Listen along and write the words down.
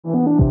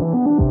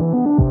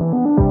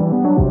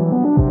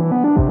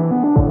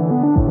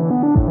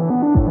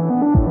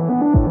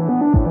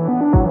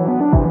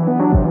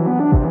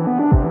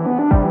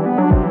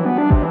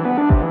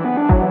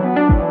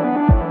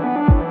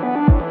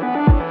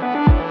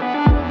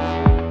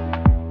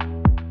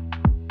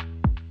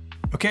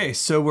Okay,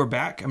 so we're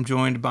back. I'm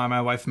joined by my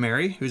wife,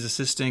 Mary, who's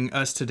assisting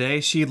us today.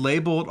 She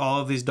labeled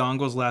all of these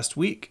dongles last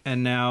week,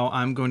 and now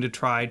I'm going to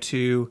try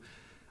to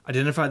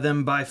identify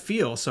them by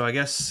feel. So I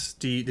guess,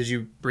 did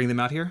you bring them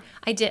out here?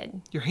 I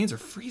did. Your hands are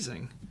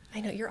freezing.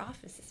 I know, your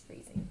office is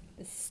freezing.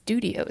 The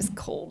studio is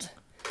cold.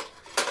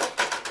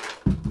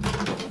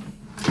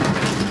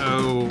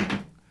 Oh,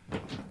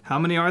 how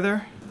many are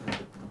there?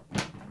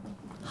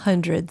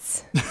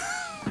 Hundreds.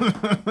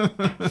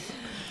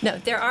 No,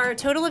 there are a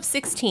total of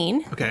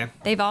 16. Okay.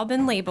 They've all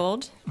been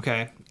labeled.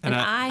 Okay. And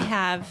I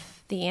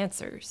have the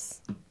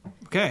answers.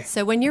 Okay.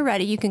 So when you're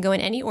ready, you can go in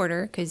any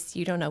order because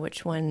you don't know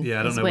which one is which. Yeah,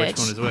 I don't know which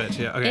one is which.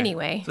 Yeah. Okay.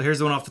 Anyway. So here's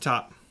the one off the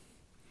top.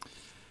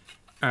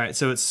 All right,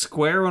 so it's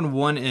square on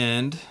one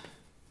end,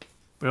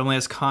 but it only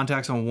has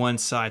contacts on one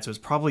side, so it's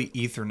probably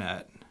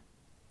Ethernet.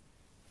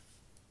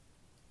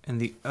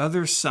 And the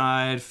other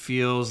side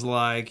feels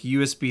like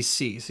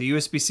USB-C. So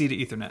USB-C to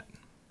Ethernet.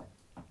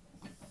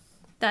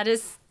 That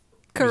is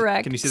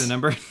correct. Can you see the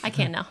number? I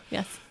can now,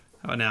 yes.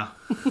 Oh, now.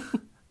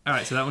 All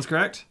right, so that one's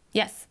correct?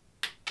 Yes.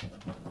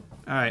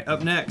 All right,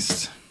 up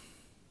next.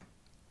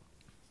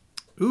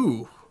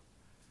 Ooh.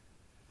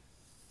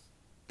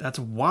 That's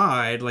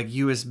wide, like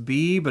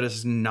USB, but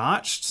it's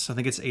notched, so I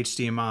think it's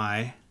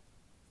HDMI.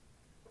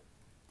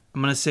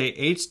 I'm going to say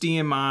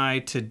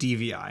HDMI to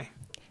DVI.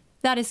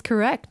 That is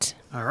correct.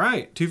 All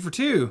right, 2 for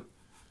 2.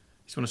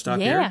 Just want to stop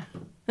here?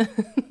 Yeah.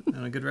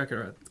 On a good record.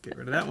 All right, let's get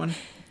rid of that one.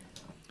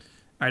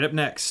 All right, up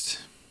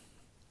next.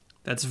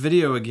 That's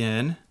video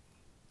again.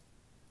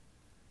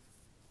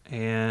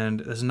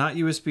 And it's not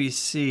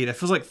USB-C. That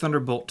feels like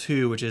Thunderbolt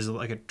 2, which is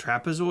like a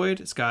trapezoid.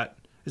 It's got,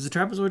 is the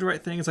trapezoid the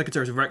right thing? It's like it's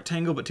a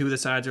rectangle, but two of the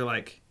sides are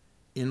like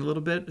in a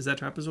little bit. Is that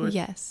trapezoid?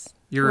 Yes.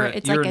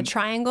 It's like a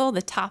triangle.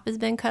 The top has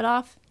been cut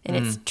off, and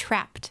it's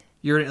trapped.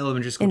 You're an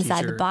elementary school inside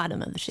teacher, the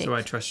bottom of the shape. So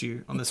I trust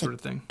you on this sort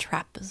of thing.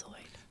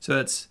 Trapezoid. So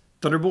that's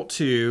Thunderbolt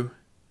 2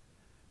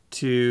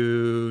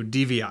 to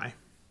DVI.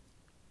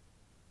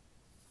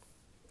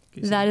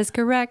 That is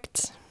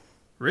correct.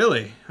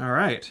 Really? All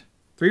right.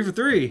 3 for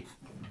 3.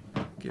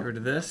 Get rid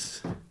of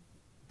this.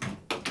 There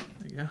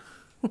you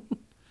go.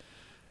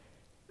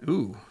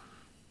 Ooh.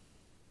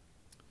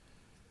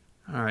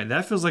 All right,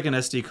 that feels like an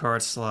SD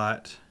card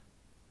slot.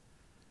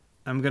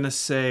 I'm going to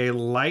say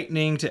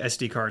lightning to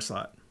SD card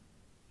slot.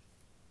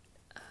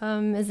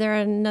 Is there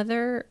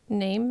another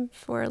name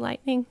for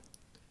lightning?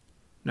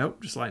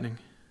 Nope, just lightning.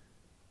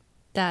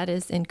 That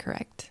is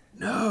incorrect.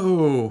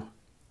 No.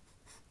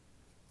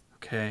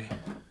 Okay.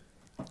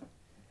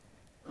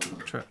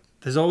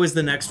 There's always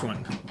the next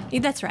one.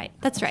 That's right.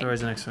 That's right. There's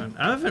always the next one.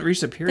 I haven't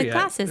reached up here yet. The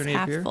glass is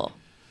half full.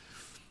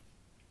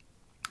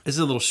 This is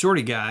a little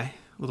shorty guy,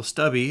 a little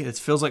stubby. It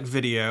feels like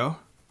video.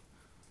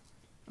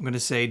 I'm going to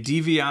say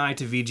DVI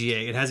to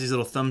VGA. It has these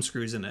little thumb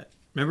screws in it.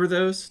 Remember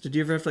those? Did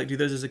you ever have to do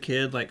those as a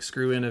kid, like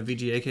screw in a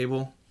VGA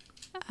cable?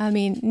 I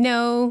mean,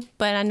 no,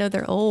 but I know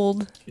they're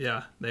old.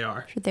 Yeah, they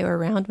are. Sure, they were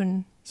around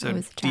when I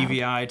was a child.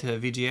 DVI to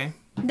VGA?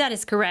 That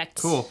is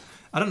correct. Cool.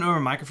 I don't know where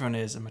my microphone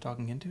is. Am I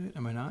talking into it?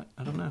 Am I not?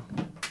 I don't know.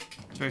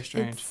 It's very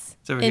strange.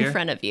 It's over in here?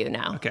 front of you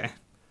now. Okay.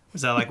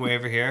 Was that like way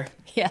over here?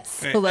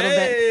 Yes, Great. a little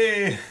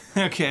bit.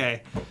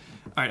 Okay. All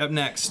right, up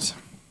next.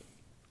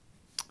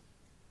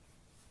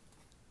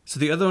 So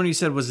the other one you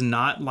said was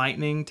not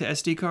lightning to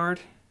SD card?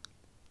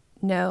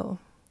 No.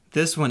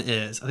 This one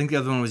is. I think the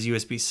other one was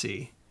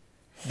USB-C.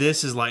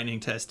 This is lightning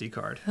to SD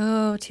card.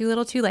 Oh, too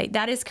little too late.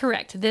 That is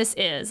correct. This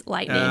is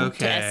lightning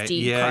to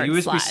SD card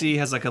USB-C slot.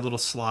 has like a little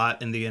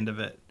slot in the end of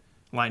it.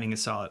 Lightning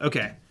is solid.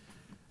 Okay.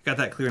 Got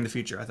that clear in the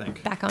future, I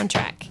think. Back on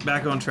track.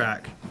 Back on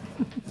track.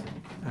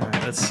 All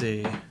right, let's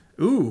see.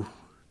 Ooh.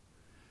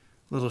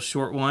 Little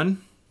short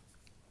one.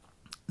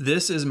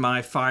 This is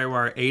my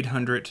FireWire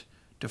 800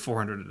 to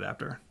 400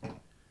 adapter.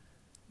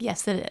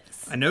 Yes, it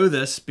is. I know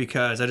this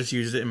because I just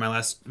used it in my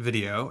last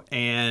video,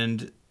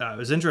 and it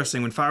was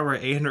interesting. When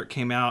FireWire 800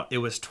 came out, it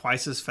was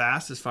twice as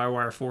fast as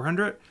FireWire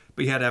 400,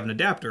 but you had to have an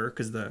adapter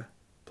because the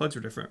plugs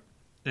were different.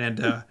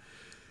 And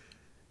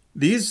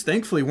these,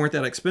 thankfully, weren't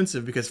that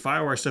expensive because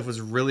FireWire stuff was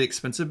really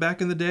expensive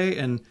back in the day,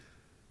 and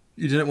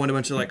you didn't want a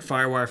bunch of like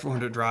FireWire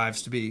 400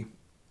 drives to be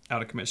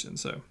out of commission.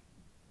 So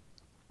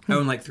I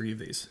own like 3 of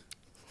these.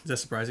 Does that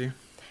surprise you?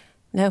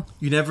 No.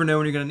 You never know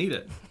when you're going to need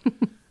it.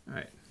 All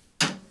right.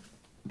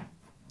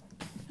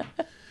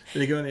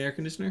 Did it go in the air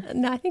conditioner?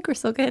 No, I think we're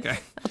still good. Okay.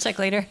 I'll check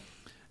later.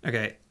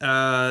 Okay.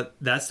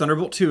 That's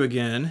Thunderbolt 2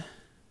 again.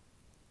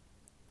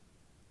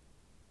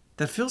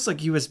 That feels like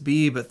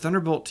USB, but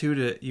Thunderbolt 2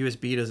 to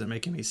USB doesn't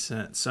make any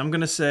sense. So I'm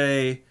going to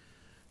say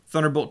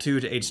Thunderbolt 2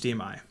 to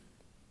HDMI.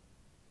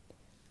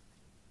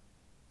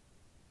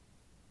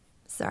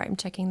 Sorry, I'm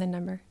checking the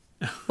number.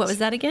 What was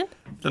that again?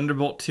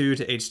 Thunderbolt 2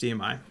 to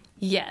HDMI.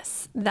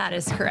 Yes, that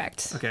is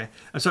correct. Okay.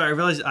 I'm sorry, I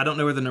realized I don't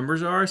know where the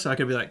numbers are, so I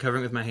could be like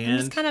covering it with my hand. I'm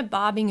just kind of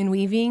bobbing and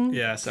weaving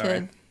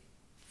sorry. to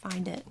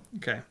find it.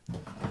 Okay.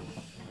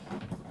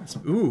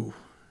 Ooh.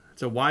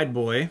 It's a wide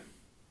boy.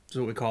 That's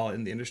what we call it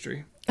in the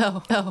industry.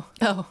 Oh.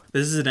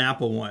 This is an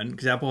Apple one,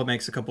 because Apple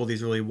makes a couple of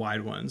these really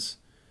wide ones.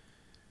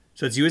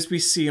 So it's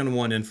USB-C on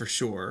one end for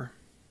sure.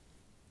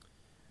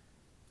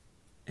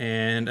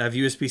 And I have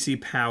USB-C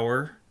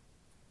power,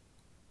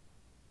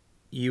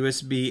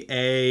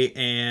 USB-A,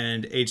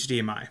 and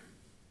HDMI.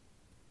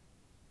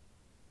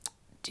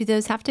 Do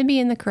those have to be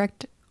in the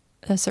correct,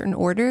 a certain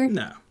order?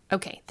 No.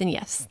 Okay, then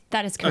yes,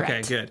 that is correct.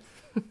 Okay, good.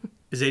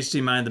 Is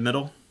HDMI in the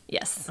middle?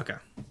 Yes. Okay.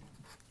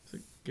 So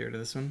get rid of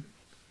this one.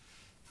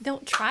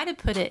 Don't try to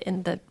put it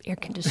in the air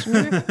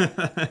conditioner.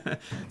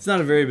 It's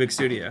not a very big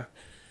studio.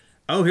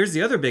 Oh, here's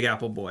the other big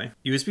Apple boy.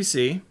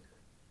 USB-C,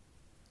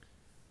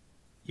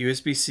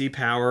 USB-C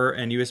power,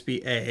 and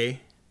USB-A,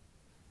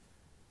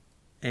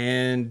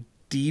 and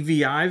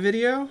DVI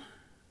video?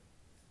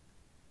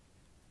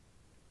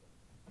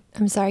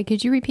 I'm sorry,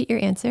 could you repeat your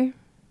answer?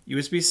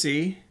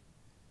 USB-C,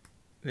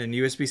 then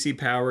USB-C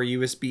power,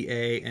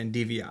 USB-A, and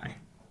DVI.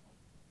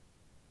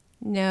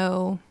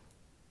 No.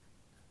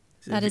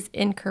 That is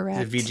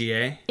incorrect. Is it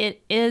VGA?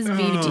 It is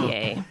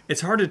VGA. Oh,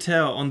 it's hard to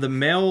tell. On the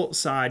male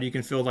side, you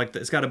can feel like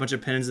it's got a bunch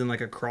of pins and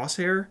like a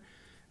crosshair,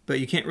 but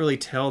you can't really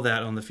tell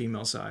that on the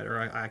female side, or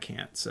I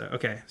can't. So,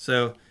 okay.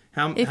 So,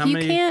 how many? If you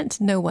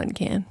can't, no one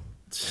can.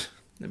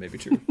 That may be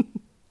true.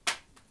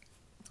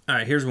 All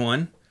right, here's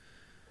one.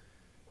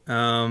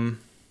 That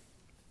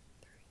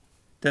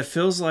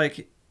feels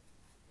like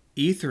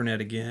Ethernet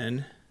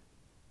again.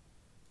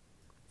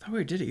 I thought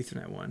we did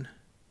Ethernet one.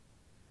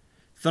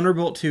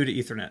 Thunderbolt 2 to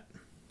Ethernet.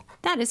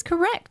 That is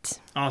correct.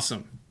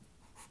 Awesome.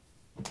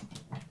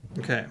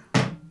 Okay.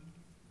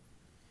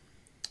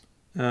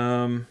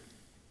 It's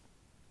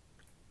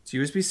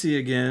USB-C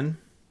again.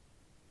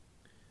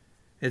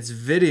 It's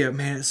video.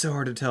 Man, it's so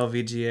hard to tell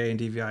VGA and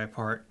DVI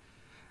apart.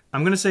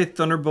 I'm going to say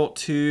Thunderbolt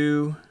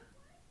 2.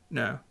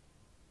 No.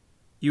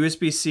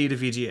 USB-C to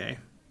VGA.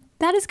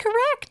 That is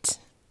correct.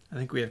 I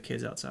think we have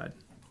kids outside.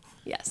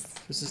 Yes.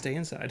 Supposed to stay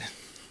inside.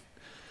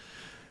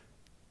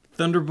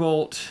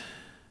 Thunderbolt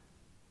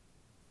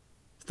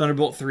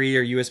 3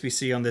 or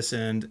USB-C on this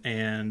end,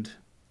 and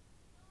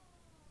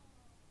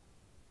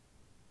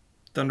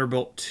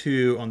Thunderbolt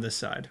 2 on this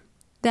side.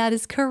 That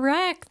is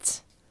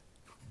correct.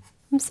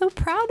 I'm so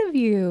proud of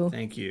you.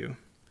 Thank you.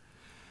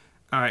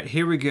 All right,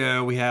 here we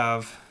go. We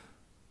have,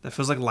 that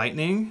feels like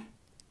lightning.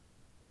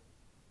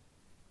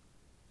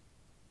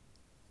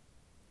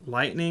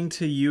 Lightning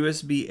to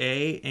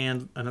USB-A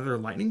and another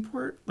lightning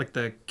port? Like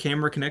the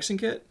camera connection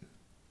kit?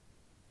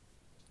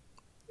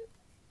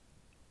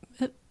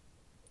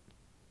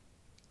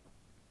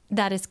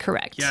 That is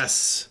correct.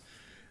 Yes.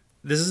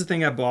 This is the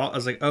thing I bought. I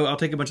was like, oh, I'll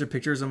take a bunch of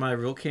pictures on my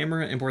real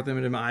camera and import them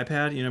into my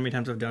iPad. You know how many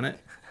times I've done it?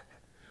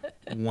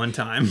 One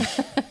time.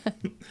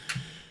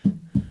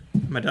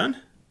 Am I done?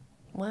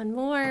 One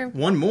more.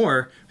 One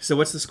more. So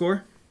what's the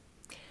score?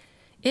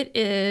 It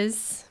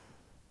is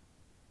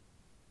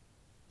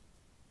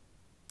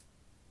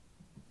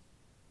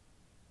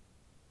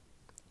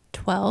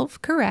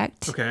 12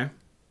 correct. Okay.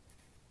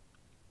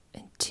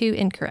 And 2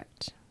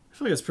 incorrect. I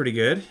feel like that's pretty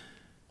good.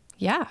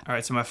 Yeah. All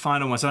right, so my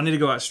final one. So I need to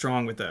go out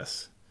strong with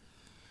this.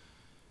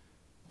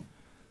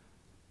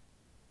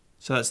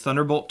 So that's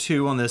Thunderbolt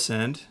 2 on this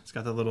end. It's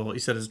got the little, you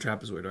said it's a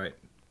trapezoid, right?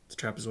 It's a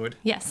trapezoid?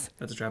 Yes.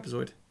 That's a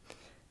trapezoid?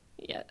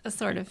 Yeah,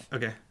 sort of.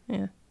 Okay.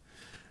 Yeah.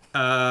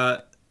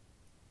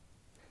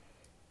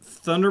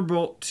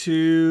 Thunderbolt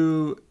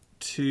 2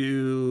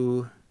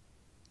 to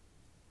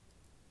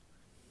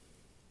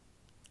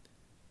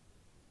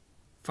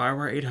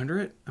FireWire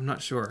 800? I'm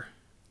not sure.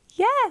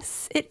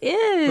 Yes, it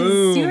is.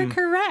 Boom. You are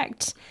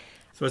correct.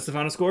 So what's the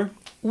final score?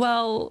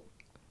 Well,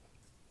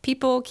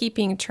 people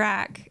keeping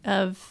track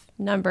of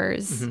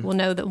numbers will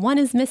know that one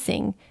is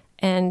missing.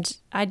 And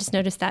I just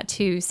noticed that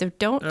too. So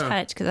don't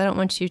touch, because I don't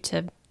want you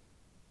to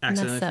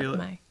Accidentally mess feel up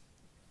it?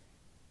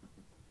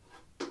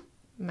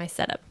 my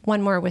setup.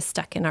 One more was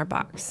stuck in our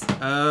box.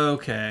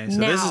 Okay, so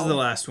this is Now, the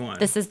last one.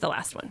 This is the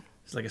last one.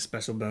 It's like a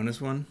special bonus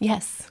one.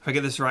 Yes. If I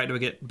get this right, do I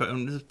get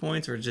bonus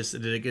points, or just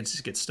did it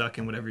just get stuck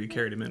in whatever you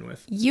carried him in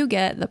with? You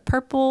get the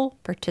purple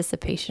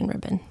participation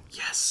ribbon.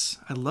 Yes,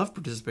 I love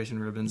participation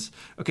ribbons.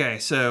 Okay,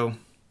 so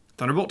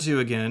Thunderbolt 2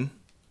 again.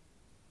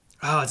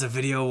 Oh, it's a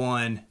video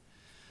one.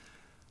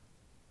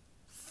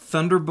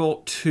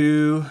 Thunderbolt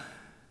 2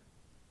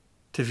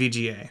 to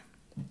VGA.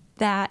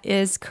 That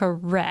is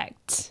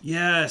correct.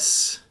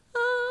 Yes.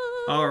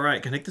 All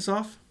right, can I take this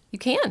off? You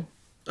can.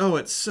 Oh,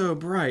 it's so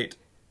bright.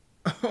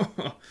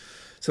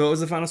 So what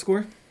was the final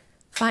score?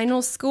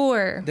 Final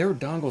score. There were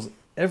dongles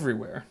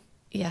everywhere.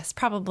 Yes,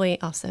 probably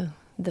also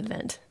the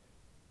vent.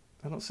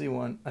 I don't see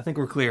one. I think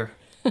we're clear.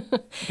 Okay,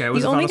 what was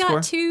You the only final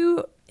got score?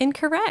 2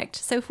 incorrect.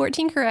 So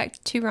 14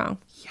 correct, 2 wrong.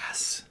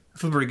 Yes. I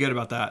feel pretty good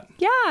about that.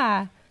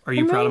 Yeah. Are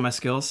you proud of my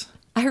skills?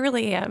 I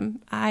really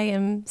am. I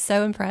am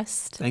so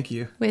impressed Thank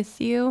you.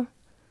 with you.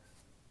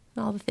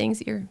 All the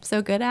things you're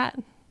so good at.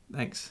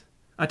 Thanks.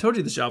 I told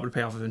you this job would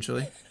pay off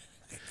eventually.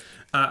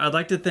 I'd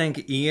like to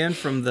thank Ian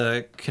from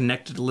the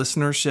Connected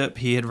Listenership.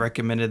 He had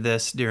recommended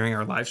this during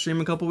our live stream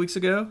a couple weeks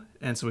ago,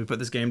 and so we put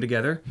this game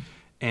together,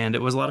 and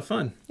it was a lot of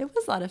fun. It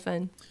was a lot of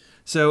fun.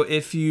 So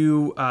if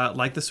you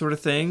like this sort of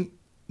thing,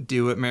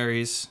 do what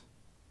Mary's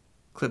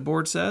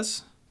clipboard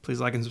says.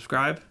 Please like and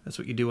subscribe. That's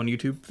what you do on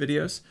YouTube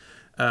videos.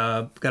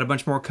 Got a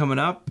bunch more coming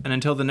up, and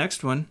until the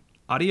next one,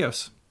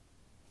 adios.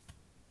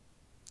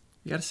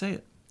 You got to say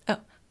it. Oh,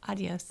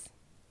 adios.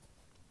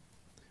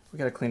 We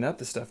got to clean up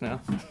this stuff now.